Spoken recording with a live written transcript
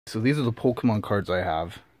So these are the Pokemon cards I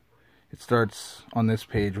have. It starts on this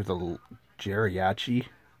page with a Jirachi.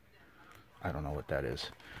 I don't know what that is.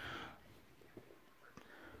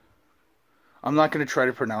 I'm not going to try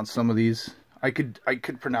to pronounce some of these. I could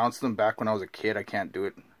pronounce them back when I was a kid. I can't do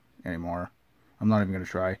it anymore. I'm not even going to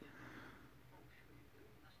try.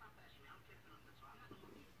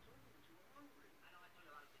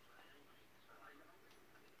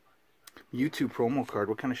 Mewtwo promo card.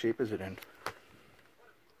 What kind of shape is it in?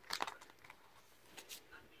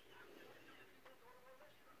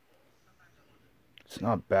 It's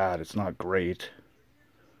not bad. It's not great.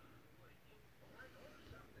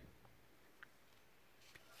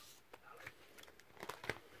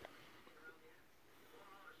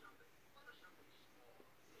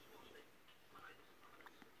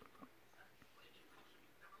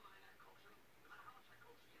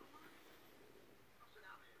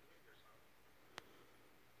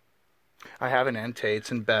 I have an Entei. It's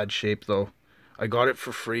in bad shape though. I got it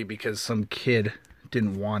for free because some kid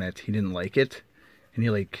didn't want it. He didn't like it.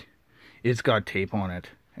 And it's got tape on it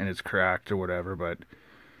and it's cracked or whatever, but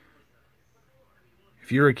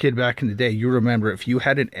if you're a kid back in the day, you remember if you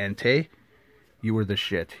had an Entei, you were the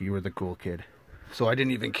shit. You were the cool kid. So I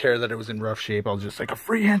didn't even care that it was in rough shape. I was just like, a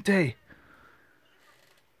free Entei.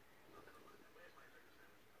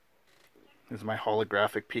 This is my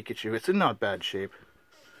holographic Pikachu. It's in not bad shape.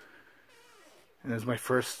 And it's my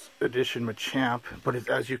first edition Machamp, but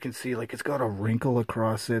as you can see, like, it's got a wrinkle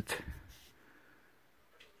across it.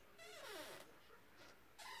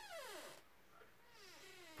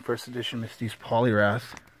 First edition Misty's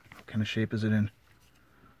Poliwrath. What kind of shape is it in?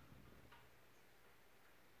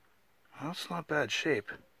 Well, it's not bad shape.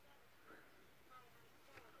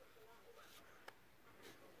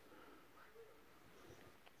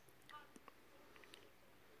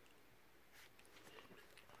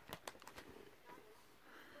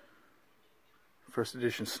 First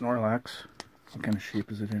edition Snorlax. What kind of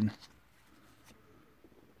shape is it in?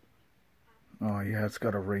 Oh yeah, it's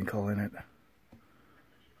got a wrinkle in it.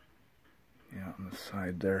 Yeah, on the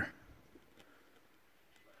side there.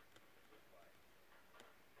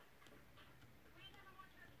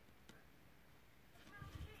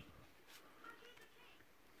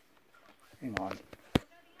 Hang on.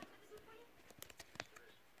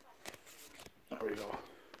 There we go.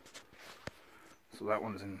 So that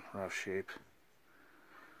one's in rough shape.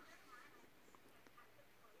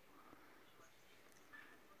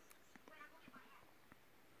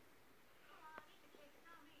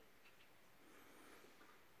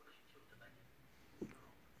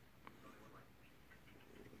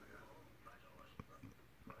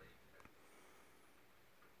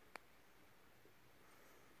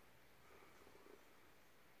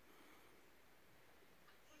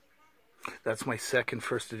 That's my second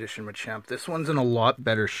first edition Machamp. This one's in a lot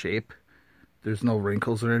better shape. There's no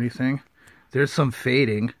wrinkles or anything. There's some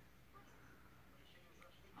fading.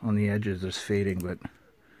 On the edges there's fading, but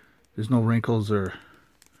there's no wrinkles or...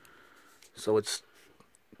 So it's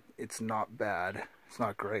not bad. It's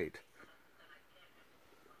not great.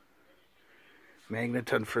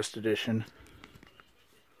 Magneton first edition.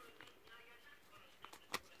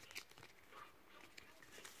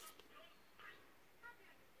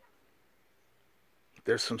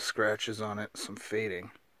 There's some scratches on it, some fading.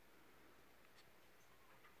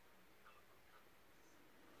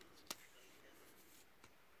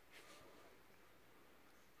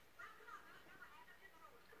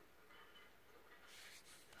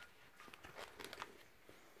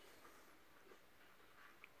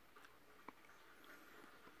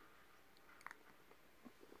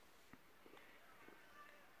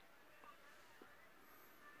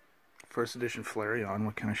 First edition Flareon,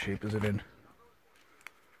 what kind of shape is it in?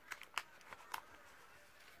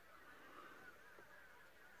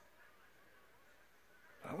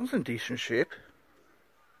 That one's in decent shape.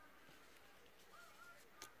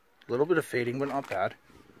 A little bit of fading, but not bad.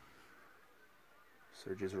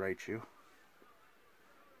 Surge's Raichu.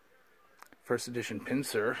 First edition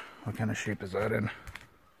Pinsir, what kind of shape is that in?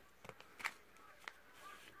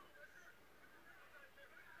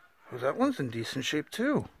 Oh, that one's in decent shape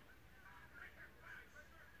too.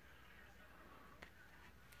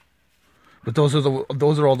 But those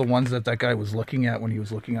are all the ones that guy was looking at when he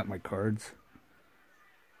was looking at my cards.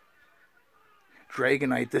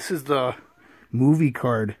 Dragonite. This is the movie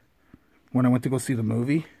card when I went to go see the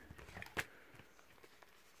movie.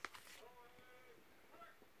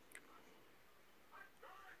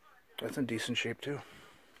 That's in decent shape too.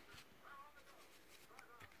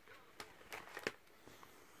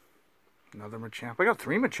 Another Machamp. I got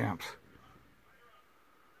 3 Machamps.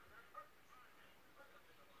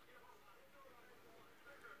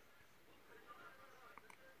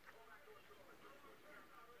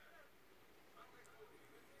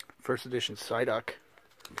 First edition Psyduck.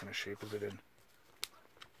 What kind of shape is it in?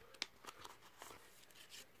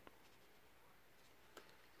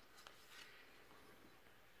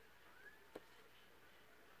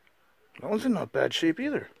 That one's in not bad shape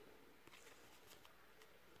either.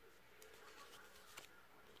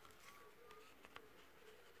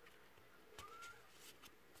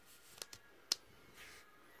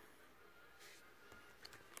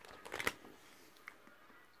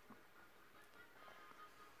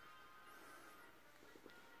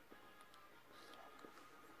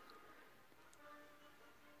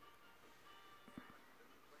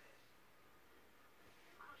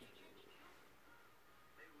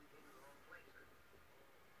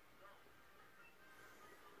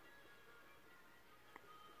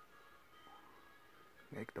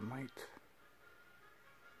 Magnemite.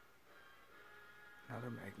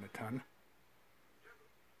 Another Magneton.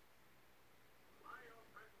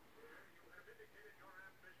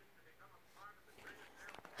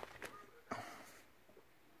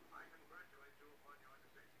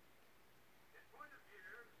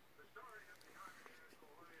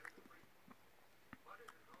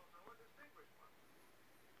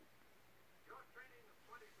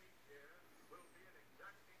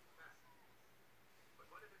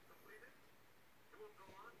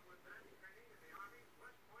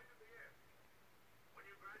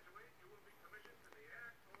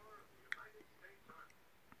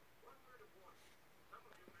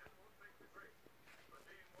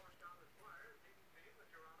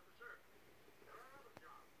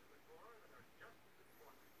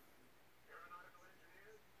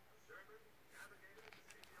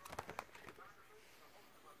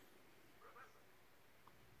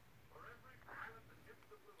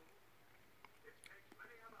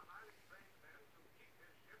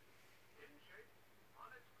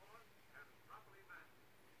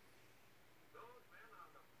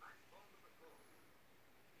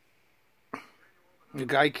 The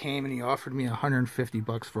guy came and he offered me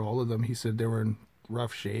 $150 for all of them. He said they were in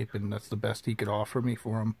rough shape and that's the best he could offer me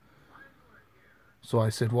for them. So I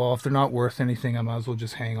said, well, if they're not worth anything, I might as well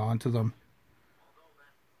just hang on to them.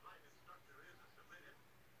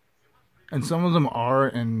 And some of them are,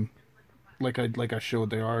 and like I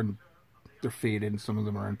showed, they're faded, and some of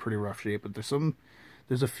them are in pretty rough shape. But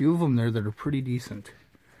there's a few of them there that are pretty decent.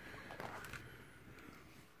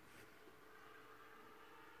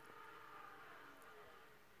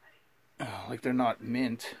 Like they're not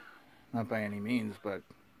mint, not by any means, but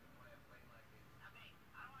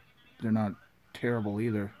they're not terrible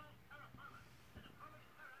either.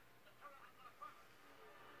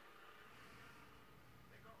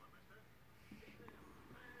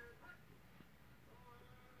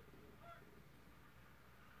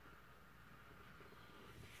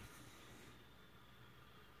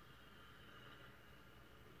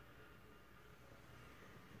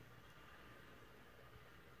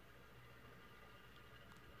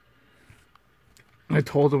 I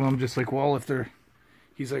told him, I'm just like, well, if they're...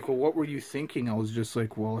 He's like, well, what were you thinking? I was just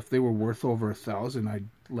like, well, if they were worth over 1,000, I'd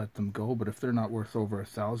let them go. But if they're not worth over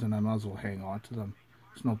 1,000, I might as well hang on to them.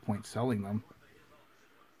 There's no point selling them.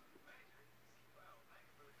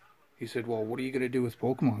 He said, well, what are you going to do with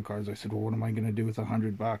Pokemon cards? I said, well, what am I going to do with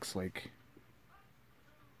 $100? Like,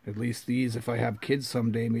 at least these, if I have kids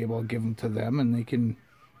someday, maybe I'll give them to them and I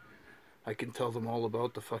can tell them all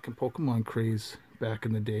about the fucking Pokemon craze back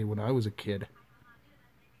in the day when I was a kid.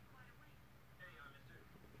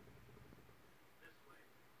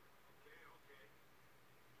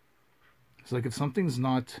 It's like if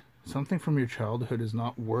something from your childhood is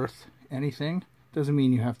not worth anything, doesn't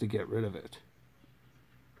mean you have to get rid of it.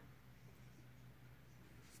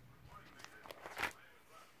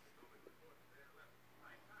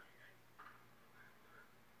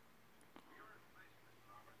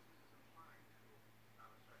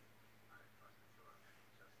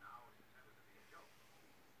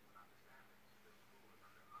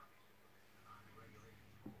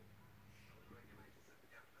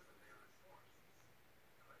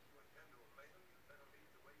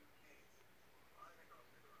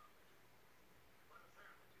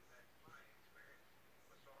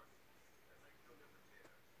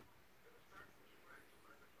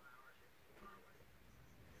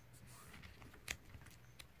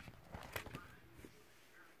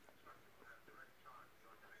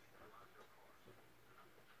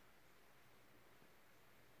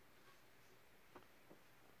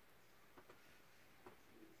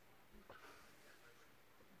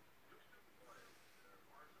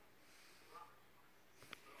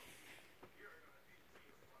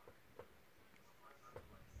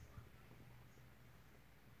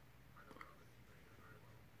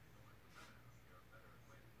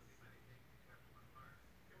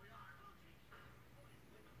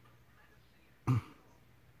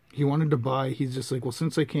 he wanted to buy, he's just like, well,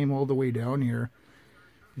 since I came all the way down here,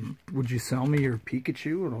 would you sell me your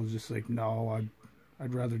Pikachu? And I was just like, no,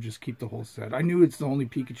 I'd rather just keep the whole set. I knew it's the only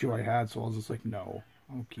Pikachu I had, so I was just like, no,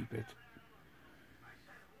 I'll keep it.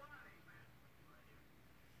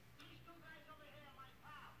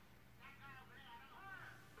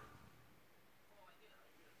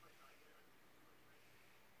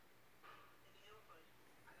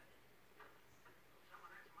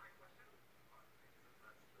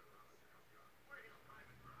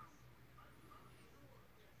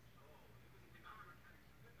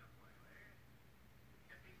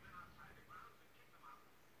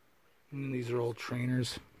 And these are all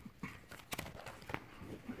trainers.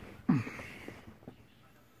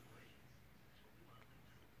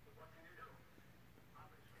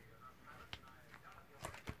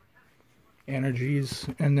 Energies.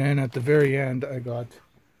 And then at the very end, I got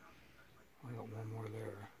one more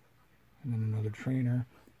there. And then another trainer.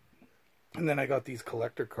 And then I got these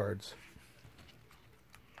collector cards.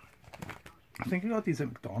 I think I got these at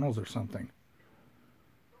McDonald's or something.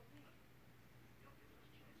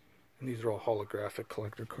 And these are all holographic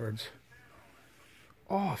collector cards.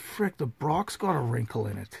 Oh, frick, the Brock's got a wrinkle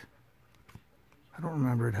in it. I don't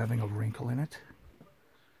remember it having a wrinkle in it.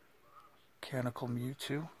 Mechanical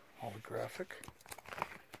Mewtwo, holographic.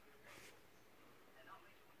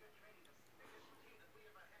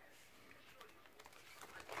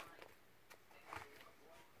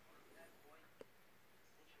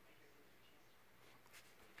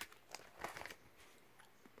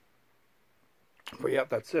 But yeah,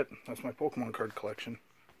 that's it. That's my Pokemon card collection.